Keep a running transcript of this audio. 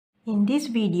In this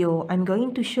video, I'm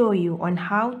going to show you on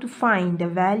how to find the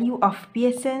value of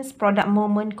Pearson's product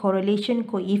moment correlation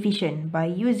coefficient by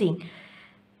using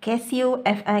CASIO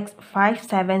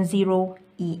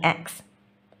fx-570EX.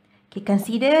 Okay,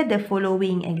 consider the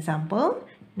following example.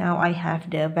 Now I have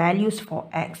the values for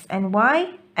x and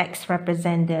y. X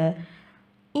represent the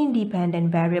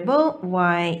independent variable,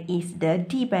 y is the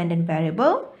dependent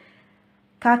variable.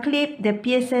 Calculate the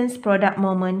Pearson's product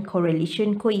moment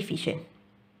correlation coefficient.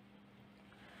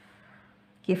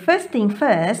 Okay, first thing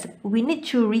first, we need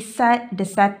to reset the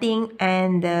setting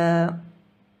and the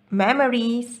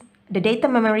data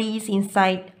memories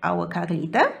inside our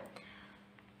calculator.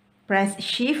 Press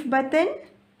Shift button,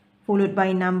 followed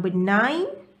by number 9,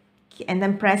 okay, and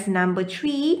then press number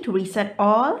 3 to reset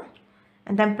all,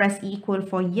 and then press equal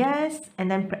for yes,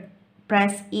 and then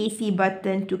press AC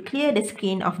button to clear the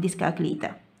screen of this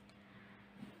calculator.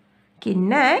 Okay,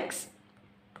 next,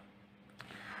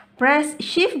 press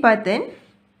Shift button,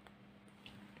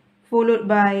 followed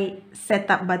by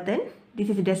setup button. This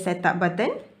is the setup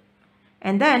button.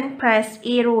 And then press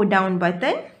arrow down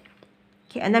button.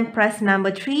 Okay, and then press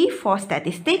number 3 for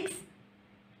statistics.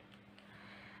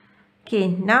 Okay,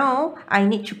 now I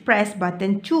need to press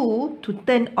button 2 to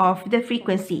turn off the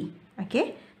frequency.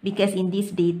 Okay, because in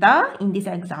this data, in this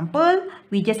example,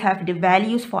 we just have the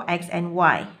values for x and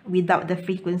y without the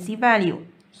frequency value.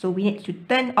 So we need to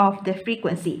turn off the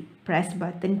frequency. Press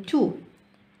button 2.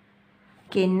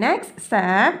 Okay, next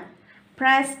step,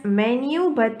 press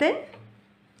menu button.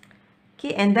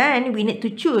 Okay, and then we need to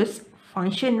choose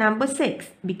function number 6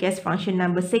 because function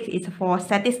number 6 is for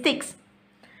statistics.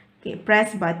 Okay,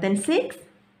 press button 6.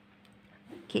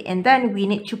 Okay, and then we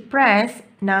need to press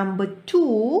number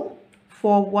 2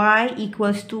 for y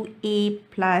equals to a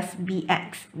plus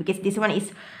bx because this one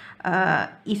is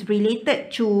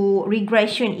related to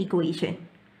regression equation.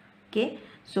 Okay,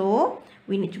 so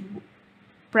we need to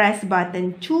press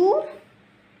button 2.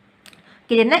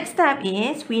 Okay, the next step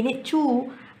is we need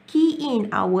to key in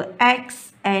our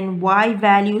x and y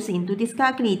values into this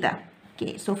calculator.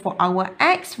 Okay, so for our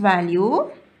x value,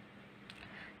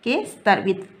 okay, start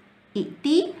with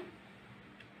 80.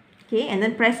 Okay, and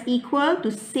then press equal to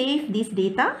save this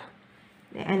data.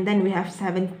 And then we have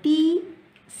 70,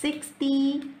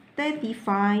 60,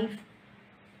 35,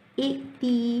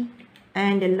 80,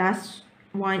 and the last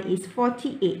one is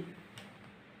 48.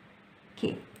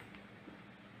 Okay,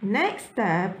 next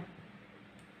step,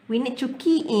 we need to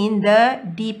key in the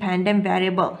dependent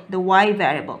variable, the y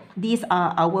variable. These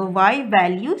are our y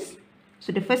values.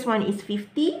 So the first one is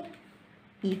 50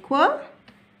 equal,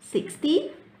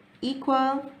 60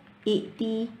 equal,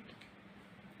 80,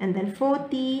 and then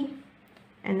 40,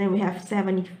 and then we have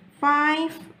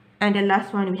 75, and the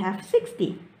last one we have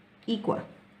 60 equal.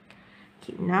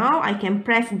 Okay, now I can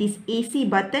press this AC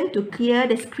button to clear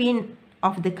the screen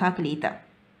of the calculator.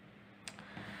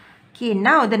 Okay,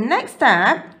 now the next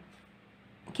step,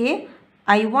 okay,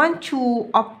 I want to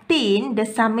obtain the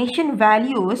summation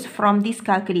values from this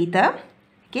calculator.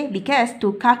 Okay, because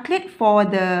to calculate for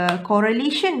the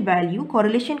correlation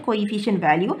coefficient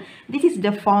value, this is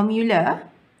the formula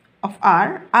of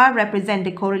R. R represents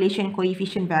the correlation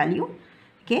coefficient value.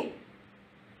 Okay,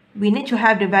 we need to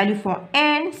have the value for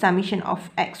n, summation of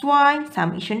xy,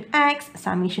 summation x,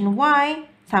 summation y,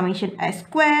 summation x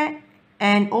squared,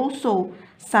 and also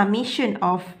summation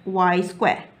of y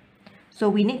squared. So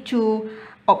we need to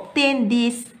obtain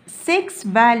these 6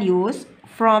 values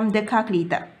from the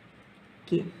calculator.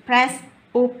 Okay, press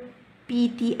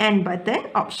OPTN button,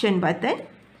 option button.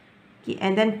 Okay,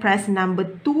 and then press number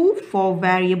 2 for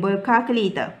variable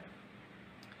calculator.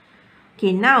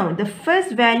 Okay, now the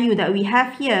first value that we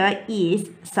have here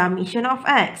is summation of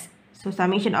x. So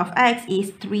summation of x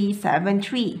is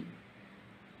 373.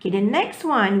 Okay, the next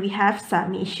one we have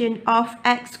summation of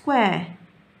x squared.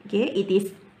 Okay, it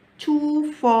is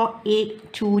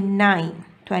 24829,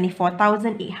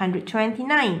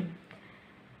 24,829.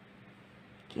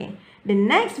 Okay, the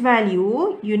next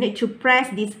value, you need to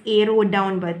press this arrow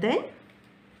down button.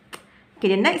 Okay,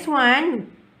 the next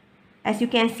one, as you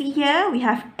can see here, we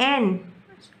have n.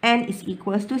 N is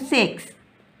equals to 6.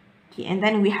 Okay, and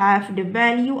then we have the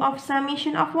value of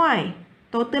summation of y,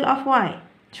 total of y,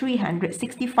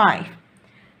 365.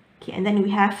 Okay, and then we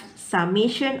have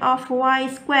summation of y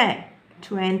squared,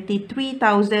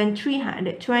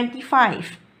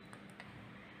 23,325.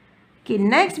 Okay,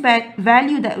 next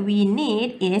value that we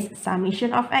need is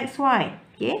summation of xy.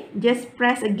 Okay, just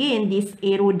press again this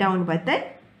arrow down button.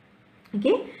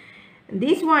 Okay,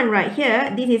 this one right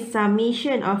here, this is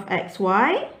summation of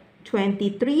xy,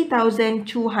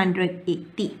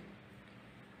 23,280.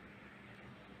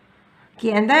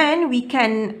 Okay, and then we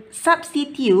can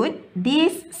substitute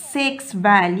these 6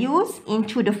 values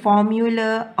into the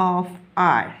formula of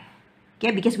R. Okay,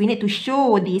 because we need to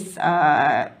show this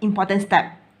important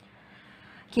step.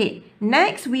 Okay,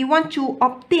 next we want to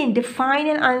obtain the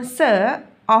final answer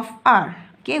of R.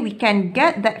 Okay, we can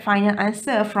get that final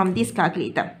answer from this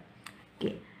calculator.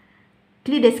 Okay,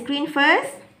 clear the screen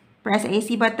first. Press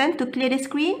AC button to clear the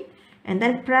screen. And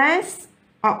then press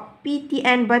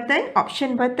PTN button,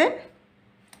 option button.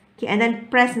 Okay, and then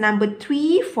press number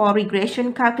 3 for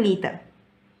regression calculator.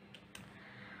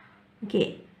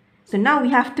 Okay, so now we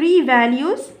have 3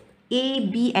 values, A,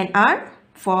 B, and R.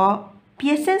 For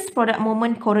Pearson's product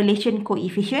moment correlation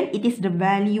coefficient, it is the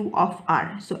value of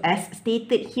R. So as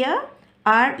stated here,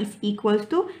 R is equal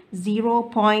to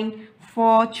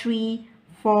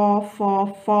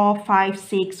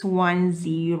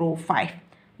 0.4344456105.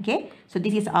 Okay, so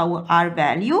this is our R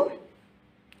value.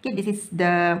 Okay, this is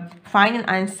the final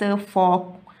answer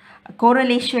for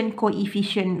correlation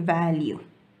coefficient value.